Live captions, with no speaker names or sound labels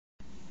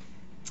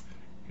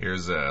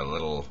Here's a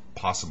little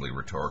possibly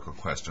rhetorical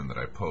question that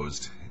I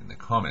posed in the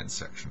comments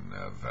section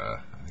of, I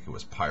think it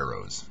was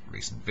Pyro's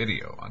recent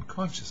video on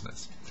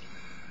consciousness.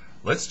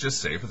 Let's just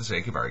say, for the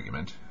sake of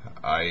argument,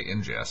 I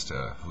ingest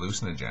a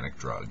hallucinogenic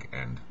drug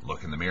and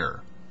look in the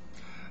mirror.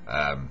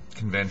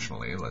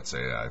 Conventionally, let's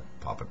say I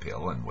pop a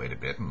pill and wait a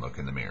bit and look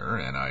in the mirror,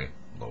 and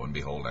lo and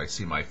behold, I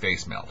see my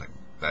face melting.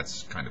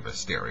 That's kind of a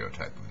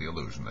stereotype of the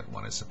illusion that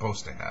one is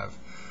supposed to have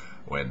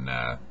when,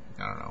 I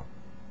don't know,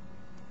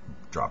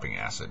 dropping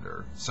acid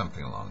or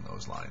something along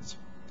those lines.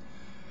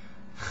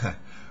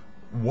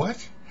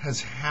 What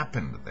has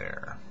happened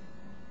there?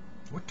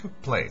 What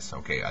took place?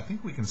 Okay, I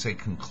think we can say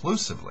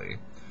conclusively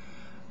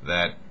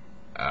that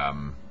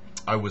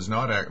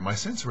my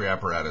sensory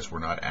apparatus were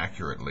not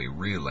accurately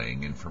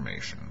relaying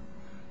information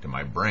to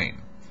my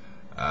brain.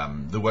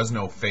 There was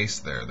no face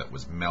there that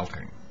was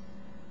melting,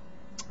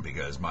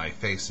 because my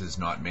face is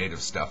not made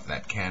of stuff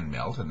that can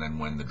melt, and then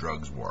when the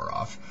drugs wore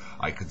off,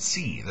 I could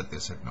see that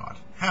this had not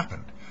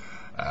happened.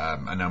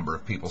 A number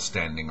of people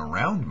standing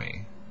around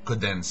me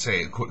could have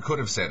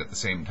said at the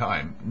same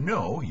time,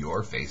 no,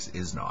 your face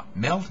is not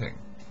melting.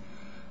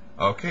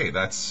 Okay,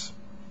 that's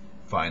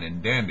fine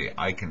and dandy.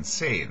 I can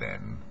say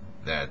then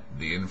that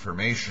the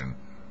information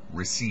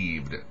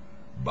received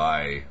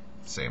by,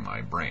 say,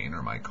 my brain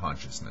or my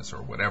consciousness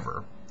or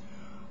whatever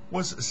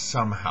was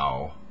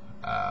somehow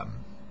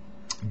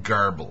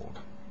garbled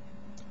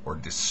or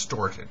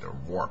distorted or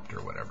warped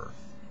or whatever.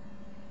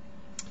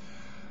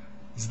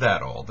 Is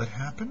that all that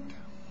happened?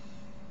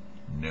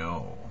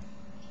 No.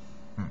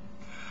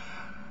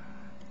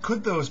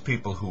 Could those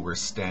people who were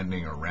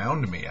standing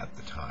around me at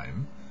the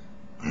time,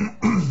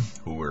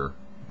 who were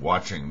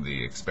watching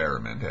the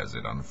experiment as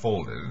it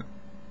unfolded,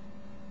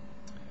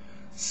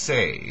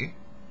 say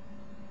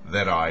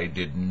that I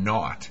did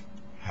not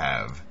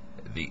have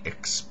the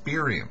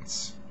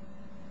experience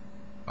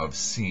of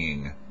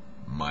seeing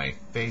my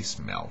face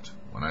melt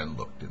when I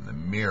looked in the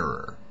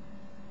mirror?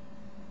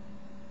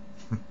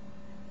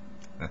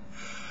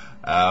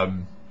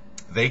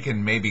 They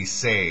can maybe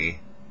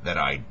say that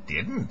I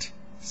didn't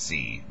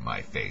see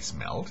my face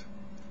melt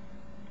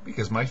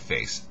because my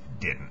face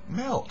didn't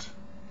melt.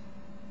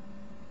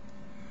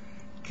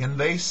 Can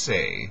they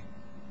say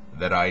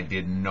that I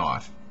did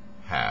not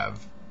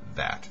have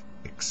that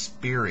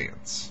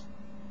experience?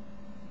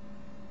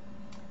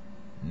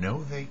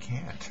 No, they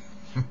can't.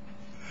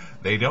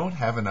 They don't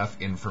have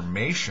enough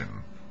information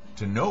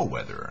to know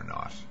whether or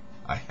not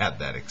I had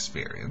that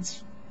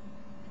experience.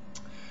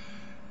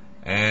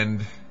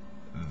 And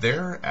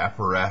their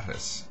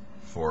apparatus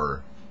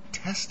for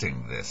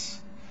testing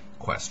this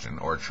question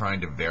or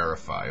trying to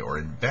verify or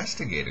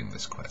investigating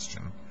this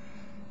question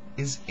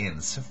is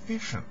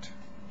insufficient.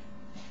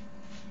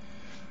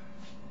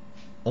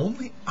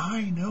 Only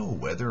I know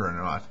whether or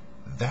not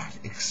that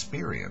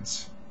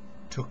experience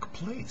took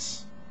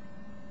place.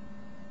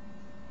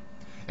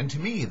 And to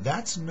me,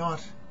 that's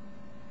not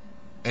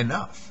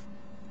enough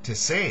to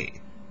say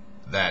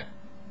that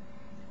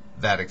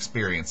that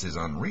experience is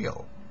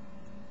unreal.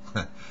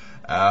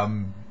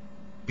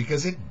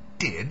 Because it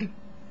did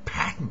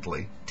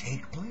patently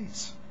take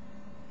place.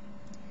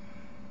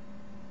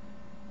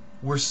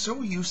 We're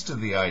so used to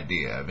the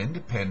idea of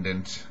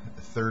independent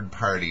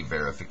third-party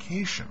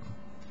verification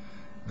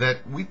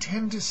that we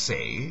tend to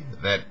say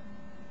that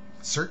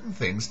certain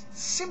things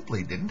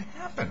simply didn't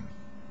happen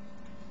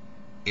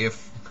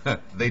if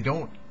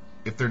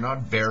they're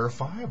not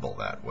verifiable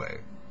that way.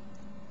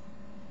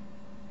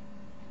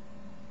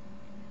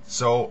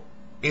 So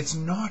it's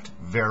not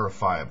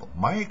verifiable.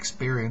 My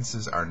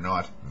experiences are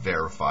not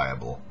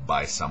verifiable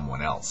by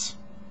someone else.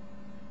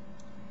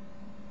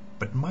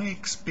 But my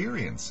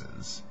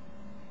experiences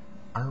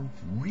are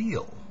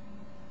real.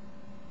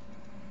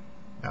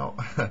 Now,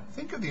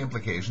 think of the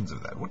implications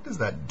of that. What does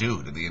that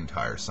do to the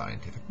entire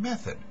scientific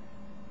method?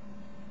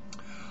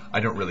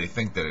 I don't really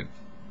think that it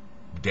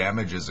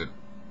damages it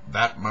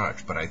that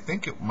much, but I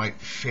think it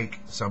might shake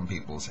some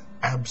people's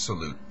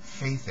absolute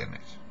faith in it.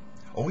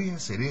 Oh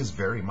yes, it is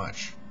very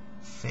much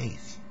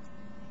faith.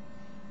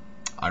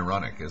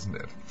 Ironic, isn't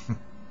it?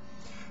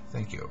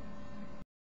 Thank you.